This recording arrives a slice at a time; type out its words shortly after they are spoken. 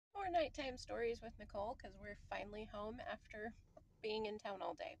nighttime stories with Nicole because we're finally home after being in town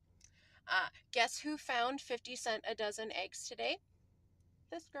all day. Guess who found 50 cent a dozen eggs today?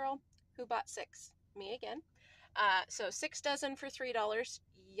 This girl who bought 6. Me again. So 6 dozen for $3.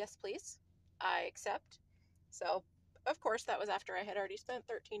 Yes, please. I accept. So, of course, that was after I had already spent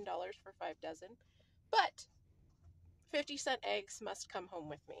 $13 for 5 dozen. But 50 cent eggs must come home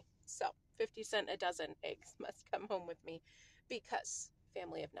with me. So 50 cent a dozen eggs must come home with me because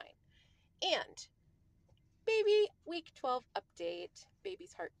family of 9. And baby week 12 update,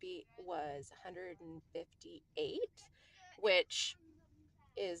 baby's heartbeat was 158, which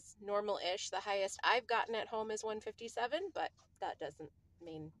is normal-ish. The highest I've gotten at home is 157, but that doesn't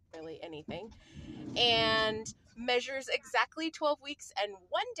mean really anything. And measures exactly 12 weeks and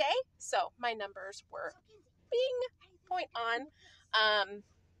 1 day. So my numbers were bing, point on.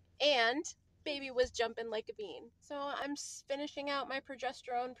 And baby was jumping like a bean. So I'm finishing out my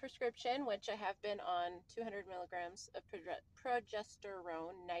progesterone prescription, which I have been on 200 milligrams of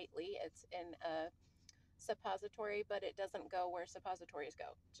progesterone nightly. It's in a suppository, but it doesn't go where suppositories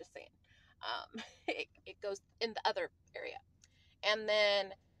go. Just saying. It goes in the other area. And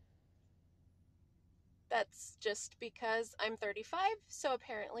then that's just because I'm 35, so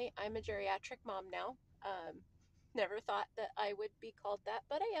apparently I'm a geriatric mom now. Never thought that I would be called that,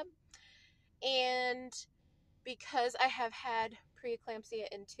 but I am. And because I have had preeclampsia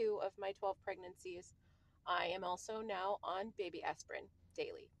in 2 of my 12 pregnancies, I am also now on baby aspirin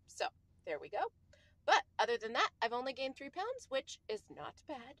daily. So there we go. But other than that, I've only gained 3 pounds, which is not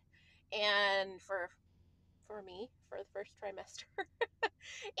bad. And for me, for the first trimester.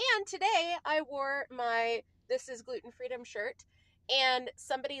 And today I wore my This Is Gluten Freedom shirt, and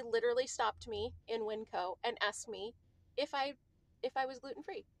somebody literally stopped me in Winco and asked me if I was gluten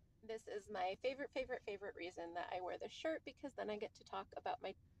free. This is my favorite reason that I wear this shirt, because then I get to talk about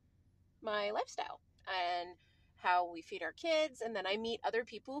my lifestyle and how we feed our kids, and then I meet other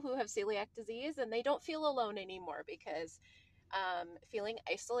people who have celiac disease and they don't feel alone anymore, because feeling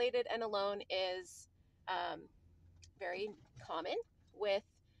isolated and alone is very common with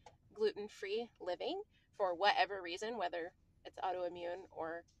gluten-free living for whatever reason, whether it's autoimmune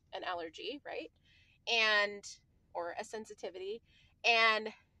or an allergy, right? And or a sensitivity. And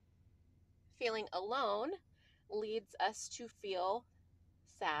feeling alone leads us to feel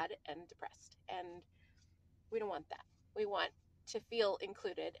sad and depressed. And we don't want that. We want to feel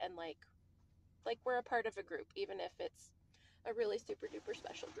included and like we're a part of a group, even if it's a really super duper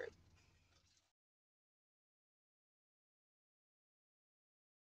special group.